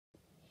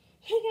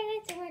Hey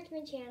guys, welcome to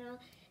my channel.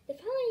 The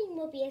following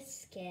will be a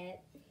skit.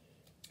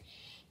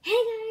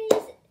 Hey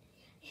guys,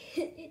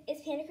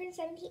 it's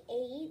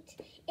PandaCorn78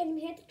 and I'm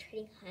here at the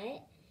trading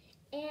hut.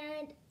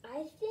 And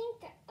I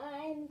think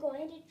I'm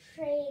going to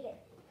trade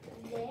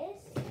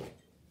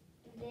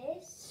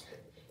this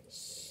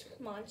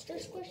monster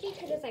squishy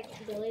because it's like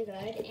really good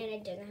and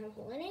it doesn't have a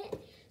hole in it.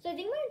 So I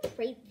think I'm going to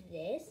trade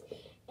this.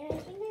 And I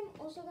think I'm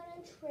also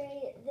going to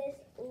trade this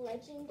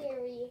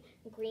legendary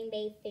Green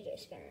Bay fidget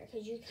spinner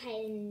because you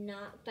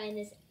cannot find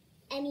this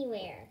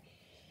anywhere.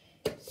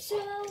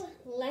 So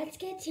let's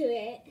get to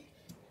it.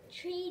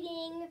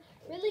 Trading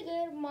really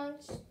good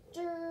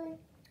monster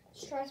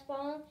stress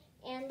ball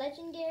and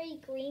legendary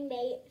Green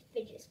Bay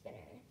fidget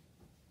spinner.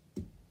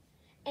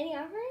 Any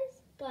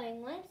offers?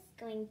 Going once,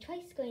 going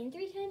twice, going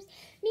 3 times.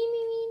 Me.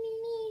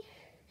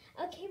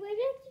 Okay, what do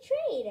you have to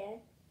trade?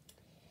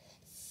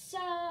 So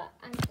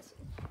I'm just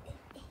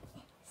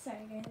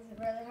sorry guys, it's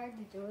really hard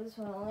to do this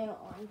when only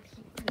one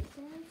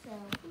person, so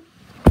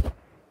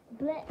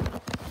bleh.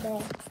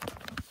 Okay,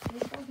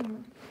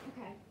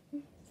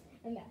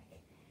 I'm back.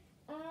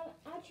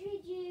 I'll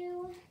trade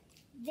you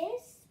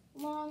this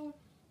long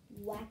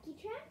wacky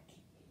track,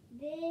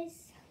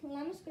 this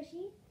llama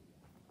squishy,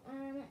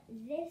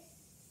 this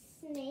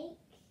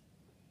snake,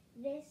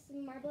 this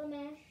marble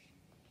mesh,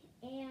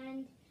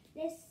 and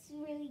this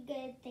really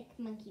good thick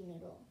monkey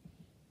noodle.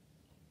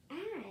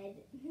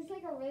 This is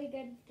like a really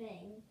good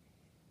thing.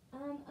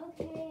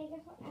 Okay, I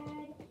guess I'll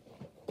add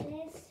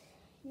this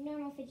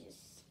normal fidget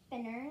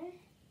spinner.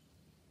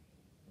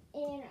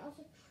 And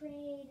also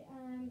trade,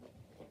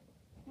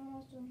 what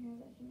else do I have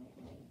that you might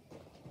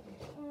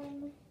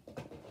like?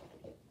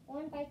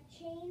 One bike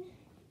chain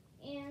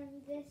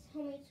and this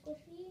homemade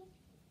squishy.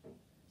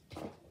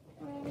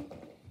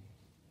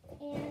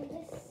 And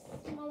this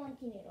small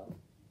monkey noodle.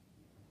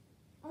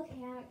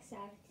 Okay, I'll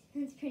accept.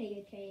 That's a pretty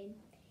good trade.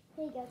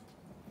 Here you go.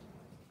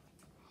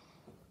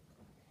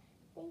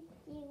 Thank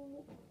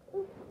you.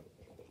 Ooh,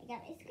 I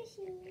got my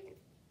squishy.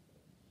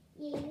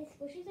 Yeah, this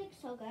squishy's like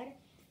so good.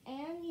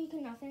 And you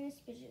can not find this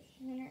fidget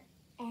spinner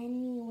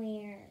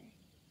anywhere.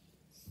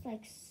 It's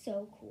like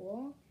so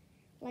cool.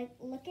 Like,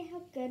 look at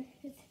how good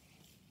this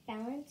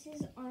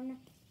balances on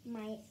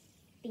my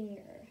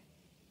finger.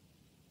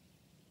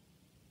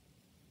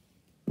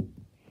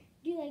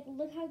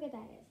 Look how good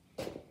that is.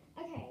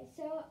 Okay,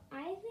 so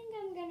I think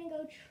I'm gonna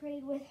go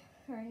trade with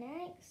her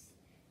next.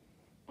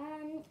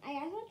 I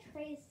guess I'll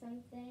trade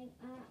something.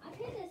 I'll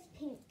trade this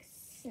pink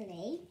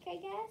snake, I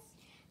guess.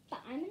 But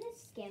I'm going to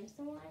scam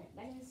someone.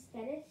 But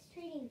instead of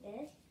trading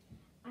this,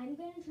 I'm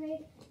going to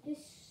trade this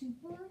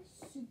super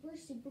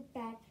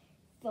bad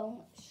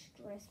foam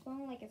stress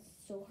ball. Like, it's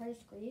so hard to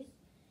squeeze.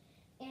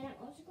 And I'm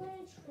also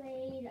going to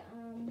trade,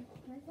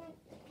 where's that?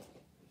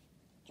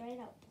 Dried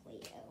out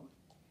Play-Doh.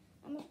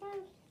 I'm also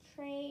going to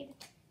trade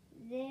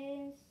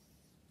this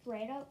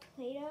dried out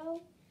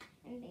Play-Doh.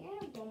 And I think I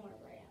have one more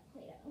dried out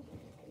Play-Doh.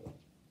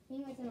 I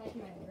think it's in like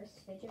my worst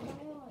fidget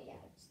pile. Yeah,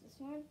 it's this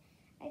one,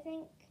 I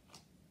think.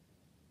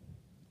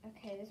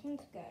 Okay, this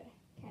one's good.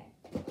 Okay.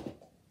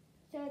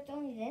 So it's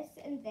only this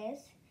and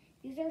this.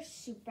 These are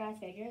super bad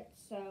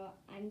fidgets, so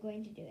I'm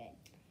going to do it.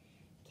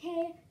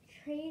 Okay,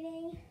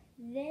 trading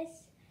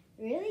this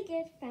really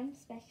good Femme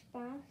Special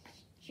Ball,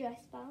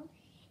 stress ball,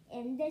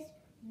 and this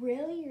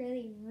really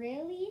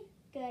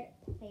good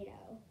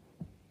Play-Doh.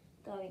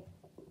 Going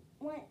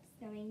once,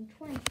 going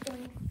twice,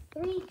 going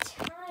 3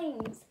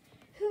 times.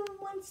 Who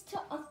wants to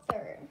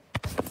author?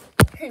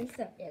 I'm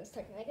sorry, I was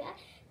talking like that,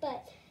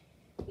 but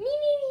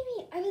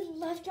me. I would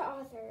love to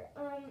author.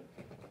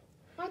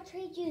 I'll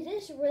trade you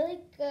this really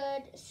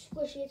good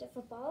squishy as a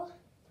football.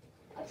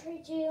 I'll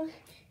trade you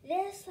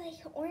this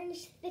like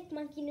orange thick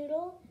monkey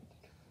noodle,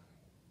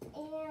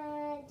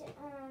 and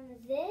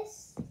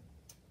this,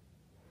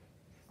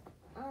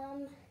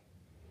 and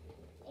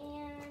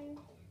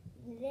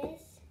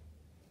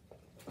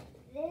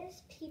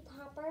this pea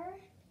popper,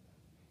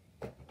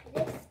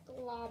 this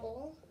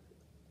globble,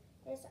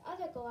 this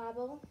other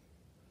globble,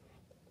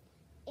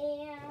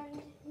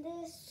 and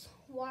this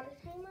water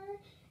timer,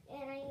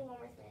 and I need one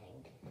more thing.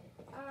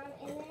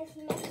 And this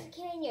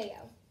Mexican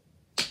yo-yo.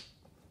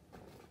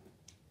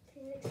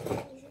 Okay,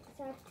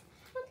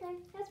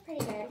 that's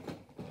pretty good.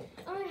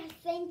 Oh,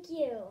 thank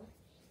you.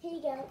 Here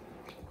you go.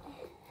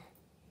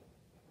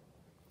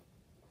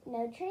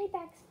 No trade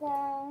backs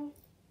though.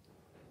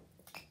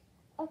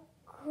 Of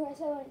course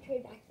I want to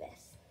trade back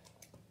this.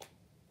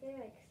 They're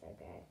like so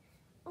good.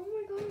 Oh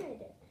my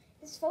god.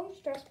 This foam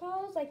stress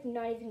ball is like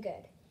not even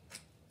good.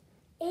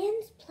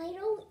 And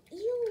Play-Doh,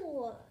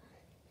 ew.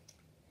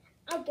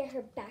 I'll get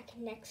her back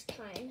next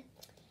time.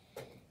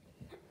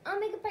 I'll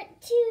make a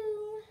part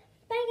 2.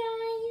 Bye,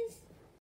 guys.